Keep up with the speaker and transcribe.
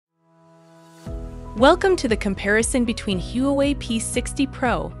Welcome to the comparison between Huawei P60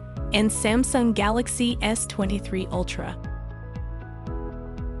 Pro and Samsung Galaxy S23 Ultra.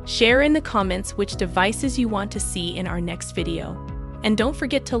 Share in the comments which devices you want to see in our next video, and don't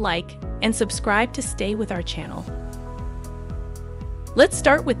forget to like and subscribe to stay with our channel. Let's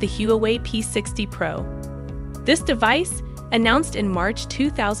start with the Huawei P60 Pro. This device, announced in March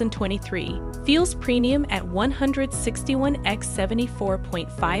 2023, feels premium at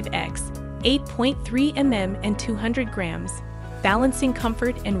 161x74.5x, 8.3 mm and 200 grams, balancing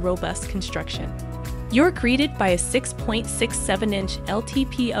comfort and robust construction. You're greeted by a 6.67-inch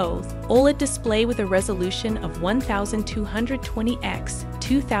LTPO OLED display with a resolution of 1220x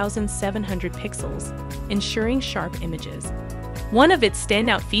 2700 pixels, ensuring sharp images. One of its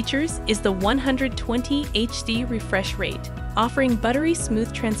standout features is the 120 HD refresh rate, offering buttery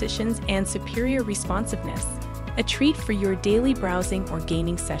smooth transitions and superior responsiveness, a treat for your daily browsing or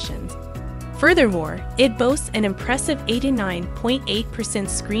gaming sessions. Furthermore, it boasts an impressive 89.8%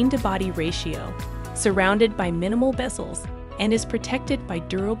 screen-to-body ratio, surrounded by minimal bezels, and is protected by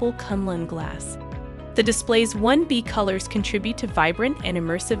durable Kunlun glass. The display's 1B colors contribute to vibrant and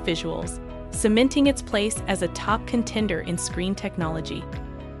immersive visuals, cementing its place as a top contender in screen technology.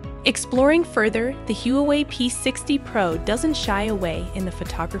 Exploring further, the Huawei P60 Pro doesn't shy away in the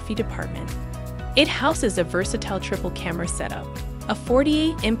photography department. It houses a versatile triple camera setup, a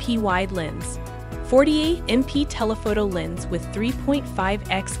 48MP wide lens, 48MP telephoto lens with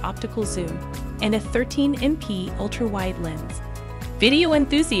 3.5x optical zoom, and a 13MP ultra-wide lens. Video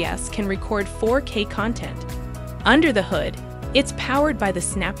enthusiasts can record 4K content. Under the hood, it's powered by the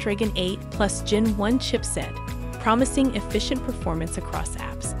Snapdragon 8 Plus Gen 1 chipset, promising efficient performance across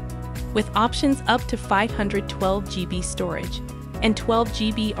apps. With options up to 512GB storage and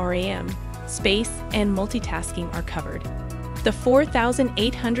 12GB RAM, space and multitasking are covered. The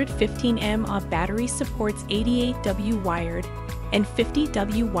 4815 mAh battery supports 88W wired and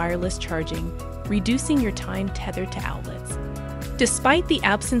 50W wireless charging, reducing your time tethered to outlets. Despite the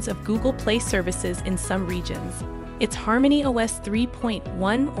absence of Google Play services in some regions, its Harmony OS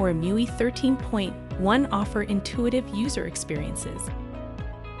 3.1 or MIUI 13.1 offer intuitive user experiences.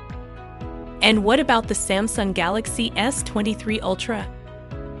 And what about the Samsung Galaxy S23 Ultra?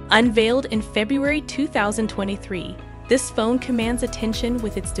 Unveiled in February 2023, this phone commands attention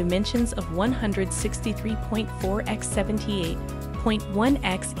with its dimensions of 163.4x78.1x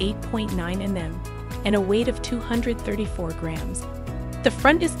 8.9 mm and a weight of 234 grams. The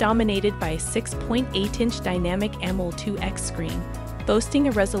front is dominated by a 6.8-inch dynamic AMOLED 2X screen, boasting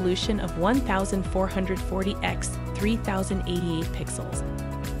a resolution of 1440x 3088 pixels.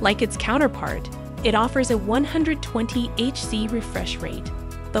 Like its counterpart, it offers a 120 Hz refresh rate,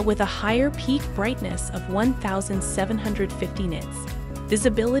 but with a higher peak brightness of 1750 nits.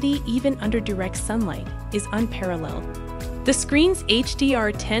 Visibility even under direct sunlight is unparalleled. The screen's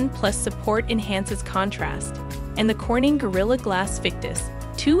HDR10 Plus support enhances contrast, and the Corning Gorilla Glass Victus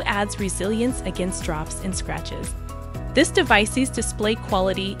 2 adds resilience against drops and scratches. This device's display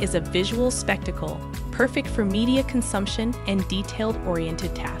quality is a visual spectacle, perfect for media consumption and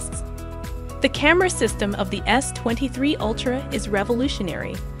detailed-oriented tasks. The camera system of the S23 Ultra is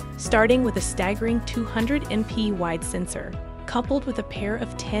revolutionary, starting with a staggering 200MP wide sensor, coupled with a pair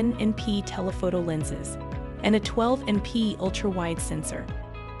of 10MP telephoto lenses, and a 12MP ultra-wide sensor.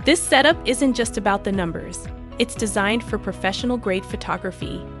 This setup isn't just about the numbers. It's designed for professional-grade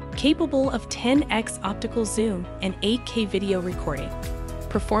photography, capable of 10x optical zoom and 8K video recording.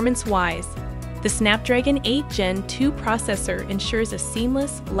 Performance-wise, the Snapdragon 8 Gen 2 processor ensures a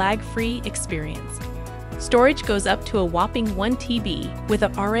seamless, lag-free experience. Storage goes up to a whopping 1 TB with a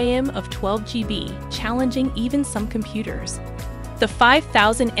RAM of 12GB, challenging even some computers. The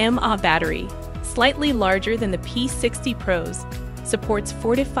 5000 mAh battery, slightly larger than the P60 Pro's, supports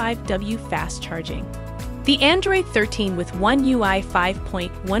 45W fast charging. The Android 13 with One UI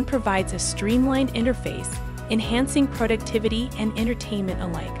 5.1 provides a streamlined interface, enhancing productivity and entertainment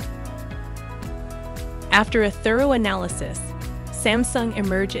alike. After a thorough analysis, Samsung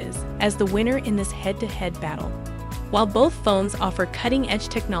emerges as the winner in this head-to-head battle. While both phones offer cutting-edge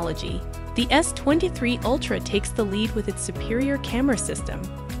technology, the S23 Ultra takes the lead with its superior camera system,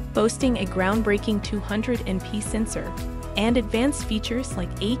 boasting a groundbreaking 200MP sensor and advanced features like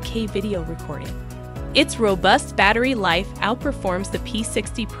 8K video recording. Its robust battery life outperforms the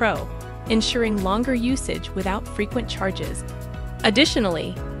P60 Pro, ensuring longer usage without frequent charges.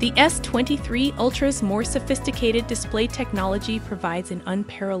 Additionally, the S23 Ultra's more sophisticated display technology provides an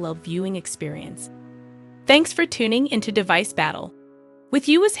unparalleled viewing experience. Thanks for tuning into Device Battle. With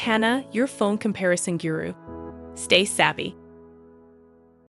you is Hannah, your phone comparison guru. Stay savvy.